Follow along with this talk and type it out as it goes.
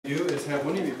is have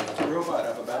one of you pick the robot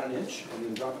up about an inch and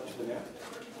then drop it to the mat.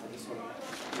 This one,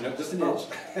 you know, just an inch.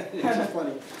 It's just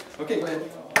funny. Okay, go ahead.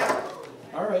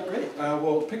 All right, great.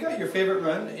 Well, pick out your favorite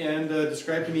run and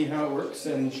describe to me how it works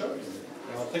and show it to me.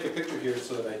 And I'll take a picture here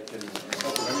so that I can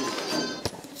help remember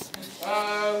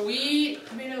you. We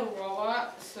made a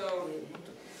robot, so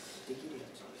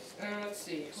let's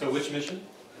see. So which mission?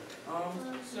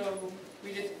 So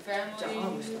we did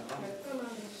family.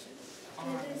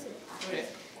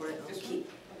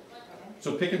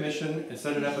 So pick a mission and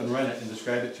set it up and run it and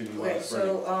describe it to me while Okay, it's running.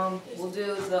 so we'll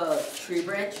do the tree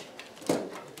branch.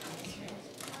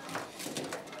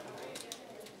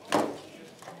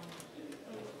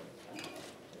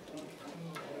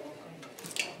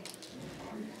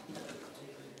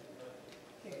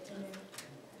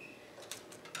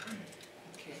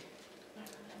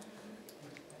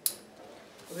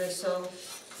 Okay, so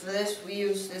for this we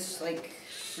use this like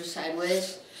for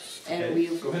sideways, and Okay, we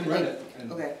go ahead and run it.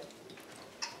 And Okay.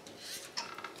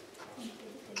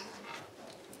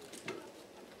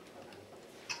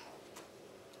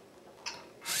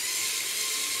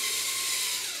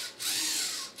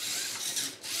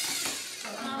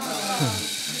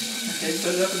 Okay,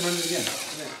 set it up and run it again.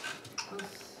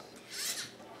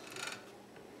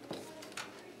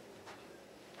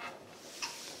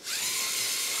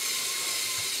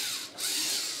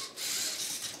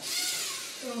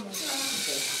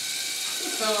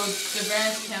 So the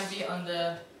branch can't be on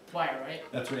the wire, right?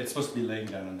 That's right. It's supposed to be laying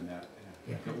down on the mat.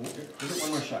 Yeah. Give it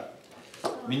one more shot.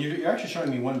 I mean, you're actually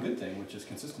showing me one good thing, which is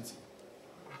consistency.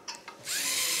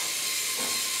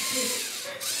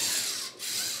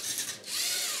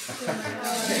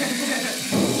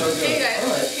 So good. Okay, guys. All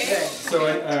right.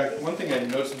 Okay. So one thing I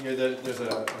noticed in here, that there's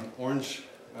an orange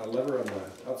lever on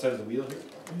the outside of the wheel here.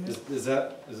 Does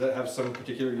that have some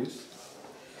particular use?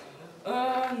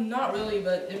 Not really,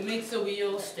 but it makes the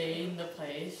wheel stay in the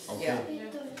place. Okay.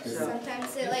 Yeah.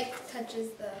 Sometimes it like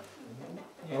touches the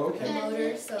Oh, okay.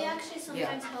 motor, so It actually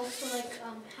sometimes helps for like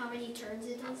how many turns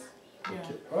it does. Yeah.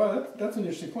 Okay. Oh, that's an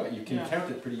interesting point. You can Yeah. count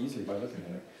it pretty easily by looking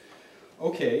at it.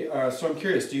 Okay, so I'm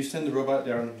curious, do you send the robot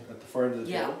down at the far end of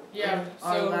the Yeah. table? Yeah.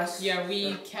 Our So last- yeah,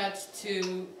 we catch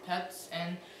 2 pets,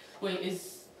 and wait,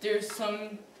 is there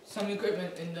some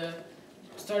equipment in the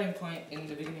starting point in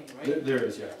the beginning, right? There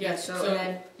is, yeah. Yeah. So So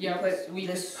then yeah, put we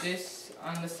this- put this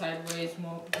on the sideways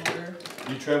motor.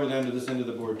 You travel down to this end of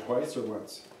the board twice or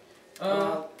once?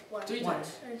 one. 3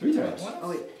 once. times. 3 times. Once? Oh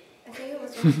wait. I think it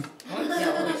was Once?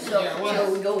 Yeah, so, Yeah, so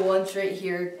once. we go once right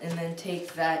here, and then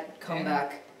take that, come And-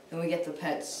 back, then we get the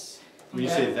pets. When you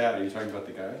say that, are you talking about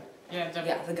the guy? Yeah.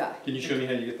 Yeah, the guy. Can you show me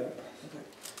how you get that?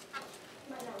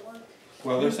 Might not work.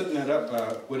 While they're setting that up,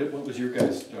 what was your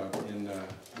guys' job in the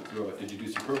robot? Did you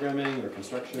do some programming or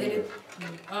construction? They did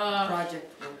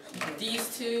project work.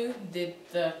 These 2 did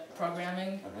the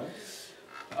programming.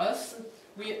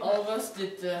 All of us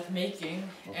did the making,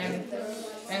 Okay.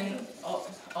 and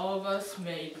all of us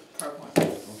made PowerPoint.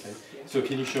 Okay. So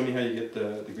can you show me how you get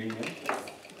the green hen?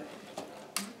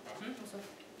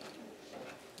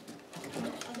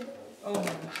 Oh,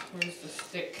 where's the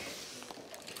stick?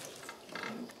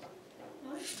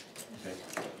 Okay.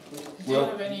 Do you Well,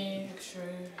 have any extra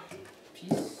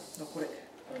piece? No quick.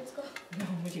 Let's go. No,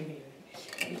 what do you mean?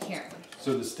 We can't.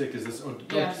 so the stick is this. Oh,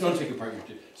 Yeah. don't take apart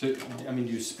your. So I mean,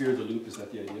 do you spear the loop? Is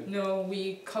that the idea? No,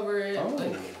 we cover it Oh.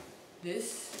 like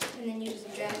this. and then you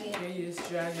just drag it. Yeah, you just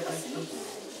drag it like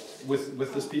this.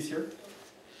 With this piece here?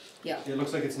 Yeah. It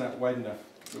looks like it's not wide enough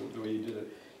the way you did it.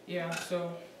 Yeah,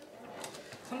 so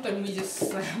sometimes we just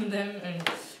slam them and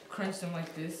crunch them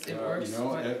like this. It works. You know,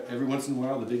 but every once in a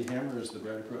while, the big hammer is the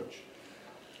right approach.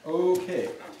 Okay,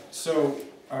 so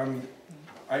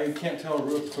I can't tell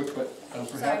real quick, but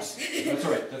perhaps that's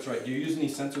all right. That's right. Do you use any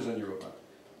sensors on your robot?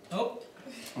 nope.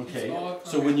 Okay. It's all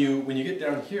So when you get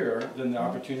down here, then the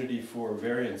opportunity for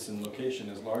variance in location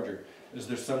is larger. Is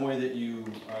there some way that you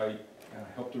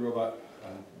help the robot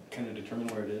kind of determine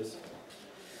where it is?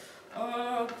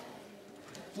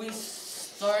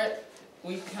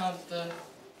 We count the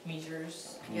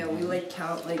meters. Yeah, we like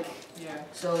count like, Yeah.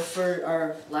 so for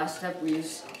our last step we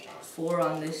use 4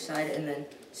 on this side and then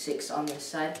 6 on this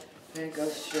side. Then it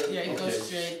goes straight. Yeah, it Okay. goes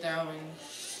straight down and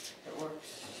it works.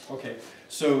 Okay.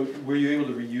 So were you able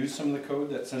to reuse some of the code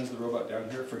that sends the robot down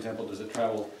here? For example, does it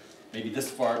travel maybe this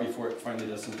far before it finally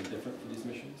does something different for these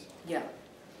missions? Yeah.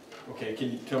 Okay,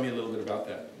 can you tell me a little bit about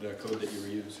that, the code that you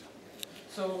reuse?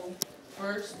 So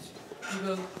first you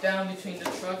go down between the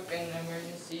truck and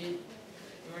emergency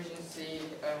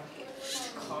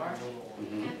car.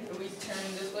 Mm-hmm. We turn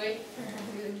this way.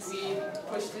 We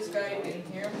push this guy in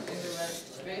here in the red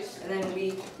space. And then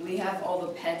we have all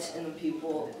the pets and the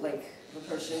people like the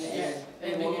person Yeah,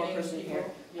 and one more person here.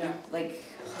 Yeah. Like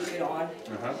hook it on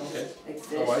Okay. like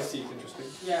this. Oh, I see, interesting.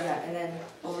 Yeah. Yeah, and then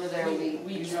over there we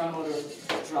use the motor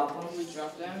to drop them. We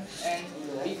drop them and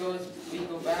we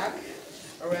go back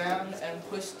around and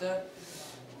push it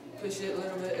a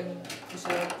little bit and push it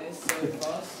like this so it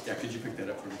falls. Yeah, could you pick that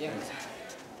up for me? Yeah. Thanks.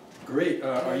 Great.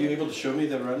 Are you able to show me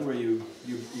the run where you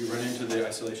run into the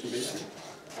isolation basin?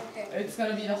 Okay. It's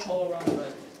gonna be the whole run,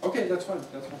 but Okay, that's fine.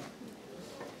 That's fine.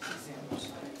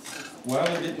 While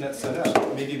we're getting that set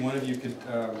up, maybe one of you could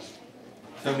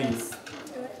tell me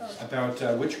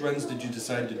about which runs did you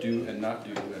decide to do and not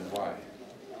do and why?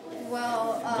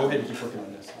 Well, Go ahead and keep working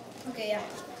on this. okay, yeah.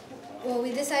 Well,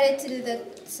 we decided to do the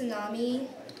tsunami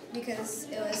because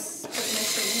it was pretty much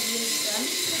the easiest run.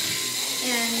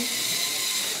 And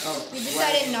we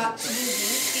decided not to do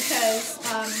these because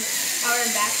our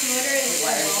back motor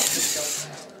is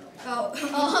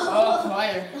oh,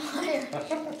 wire.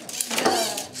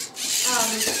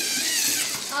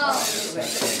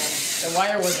 The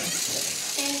wire wasn't.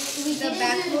 And we The didn't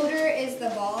back do, motor is the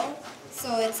ball,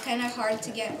 so it's kind of hard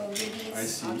to get over I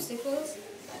these see. obstacles.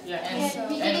 Yeah, and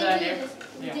we and didn't do here. this.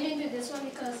 We Yeah. didn't do this one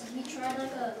because we tried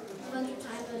like a bunch of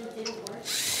times but it didn't work.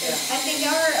 I think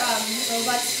our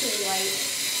robot's too light.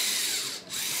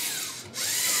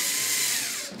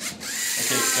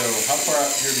 Okay, so how far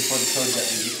out here before the code got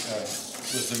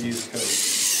was the used code?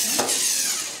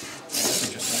 That's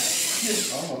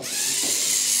interesting. Almost.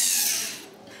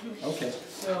 Okay.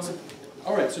 So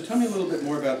All right. So tell me a little bit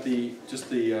more about the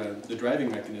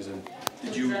driving mechanism.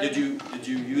 Did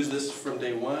you use this from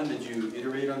day one? Did you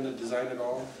iterate on the design at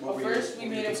all? well, What were first we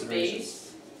your made a considerations?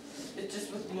 base. It's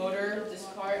just with motor, this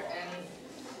part,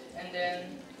 and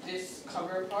then this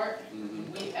cover part.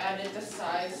 Mhm. We added the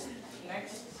sides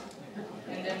next,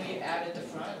 and then we added the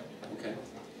front. Okay.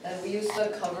 And we used the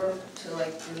cover to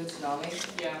like do the tsunami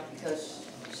Yeah, because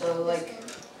so like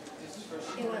this is first.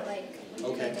 It went like.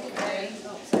 Okay.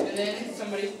 And then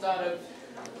somebody thought of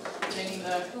getting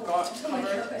the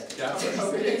cover. Yeah.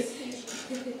 Over this.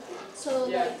 So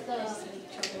Yeah. like the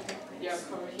Yeah,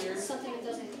 cover here. something that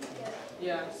doesn't get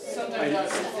Yeah, something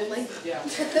about yeah.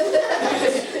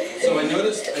 So I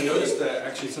noticed that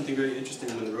actually something very interesting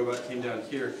when the robot came down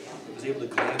here, it was able to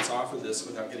glance off of this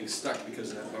without getting stuck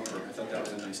because of that bumper. I thought that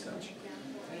was a nice touch.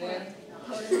 And then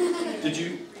Did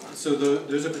you? So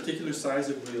there's a particular size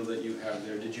of wheel that you have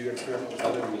there. Did you experiment with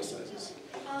other wheel sizes?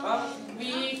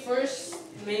 we first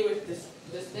made with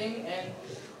this thing, and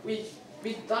we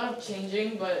thought of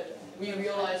changing, but we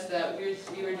realized that we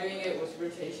were doing it with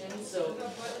rotation. So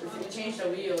if we change the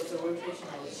wheel, so rotation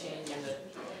will change, and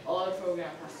a lot of program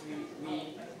has to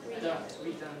be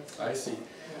redone. I see.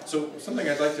 So something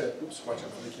I'd like to. Oops, watch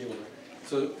out for the cable.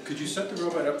 So could you set the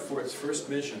robot up for its first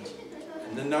mission,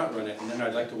 and then not run it, and then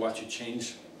I'd like to watch you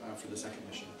change for the second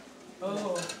mission.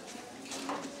 Oh.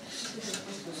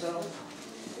 so.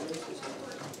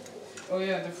 Oh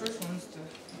yeah, the first one's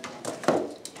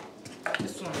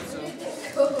this one.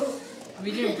 So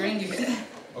we didn't bring it.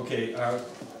 Okay.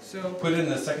 So Put in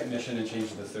the second mission and change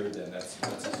to the third. Then that's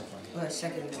also fine.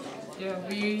 Second. yeah,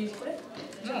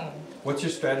 no. What's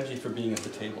your strategy for being at the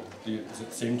table? Is it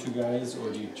the same two guys, or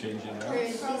do you change in and Or out?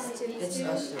 is these two? It's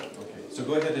us. Okay, so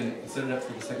go ahead and set it up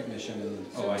for the second mission. And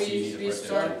So I see. we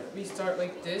start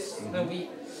like this. Then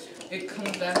it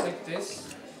comes back like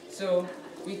this. So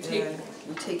we take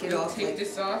We take it off. Like,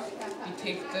 this off. We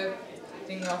take the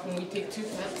thing off, and we take two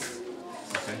pets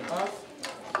Okay. off.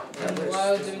 And there's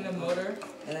while this doing the motor,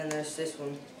 and then there's this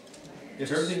one.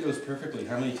 If everything goes perfectly,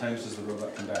 how many times does the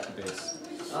robot come back to base?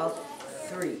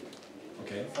 3.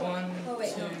 Okay. 1, Oh,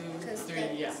 wait, no, 2, 'cause 3,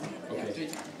 that's- yeah. Okay. 3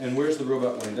 times. And where's the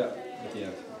robot wind up at the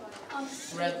end?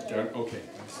 Red. Done. Okay.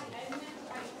 I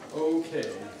see. Okay.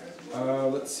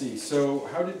 Let's see. So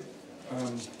how did?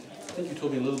 I think you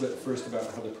told me a little bit first about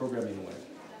how the programming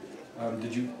went.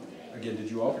 Did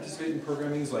you all participate in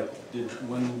programmings? Like, did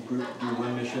one group do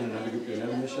one mission, another group do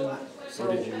another mission? So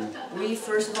Or did you? we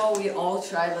first of all we all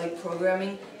tried like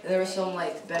programming. And there were some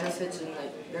like benefits and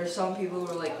like there were some people who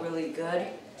were like really good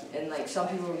and like some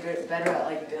people were better at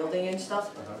like building and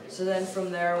stuff. So then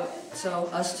from there, so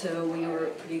us two we were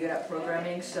pretty good at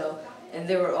programming. So and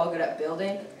they were all good at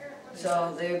building.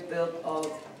 So they built all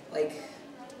like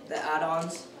the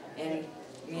add-ons and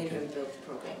me and him built the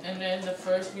program. And then the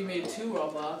first we made 2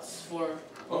 robots for.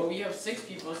 Well, we have 6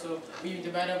 people, so we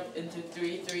divided up into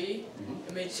 3.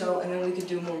 And made 2. So and then we could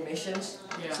do more missions.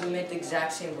 Yeah. So we made the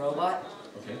exact same robot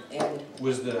Okay. and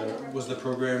Was the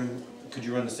program? Could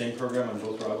you run the same program on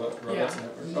both robots? Yeah.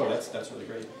 In that? Oh, that's really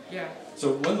great. Yeah.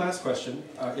 So one last question: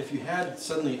 if you had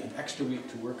suddenly an extra week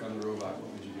to work on the robot, what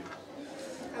would you do?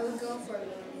 I would go for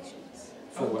more missions.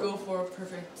 I would what? go for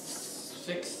perfect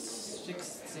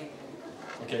fixing.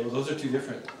 Okay, well those are two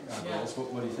different Yeah. goals.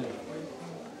 What do you think?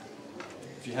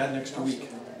 If you had an extra week,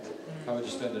 how would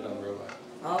you spend it on the robot?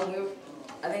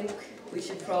 I think we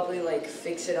should probably like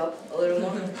fix it up a little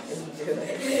more and do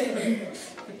it.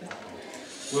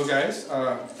 Well guys,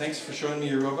 thanks for showing me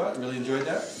your robot. Really enjoyed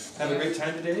that. Have a great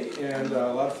time today and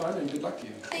a lot of fun and good luck to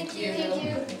you. Thank you. Thank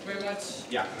you very much.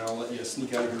 Yeah, and I'll let you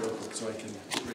sneak out of here real quick so I can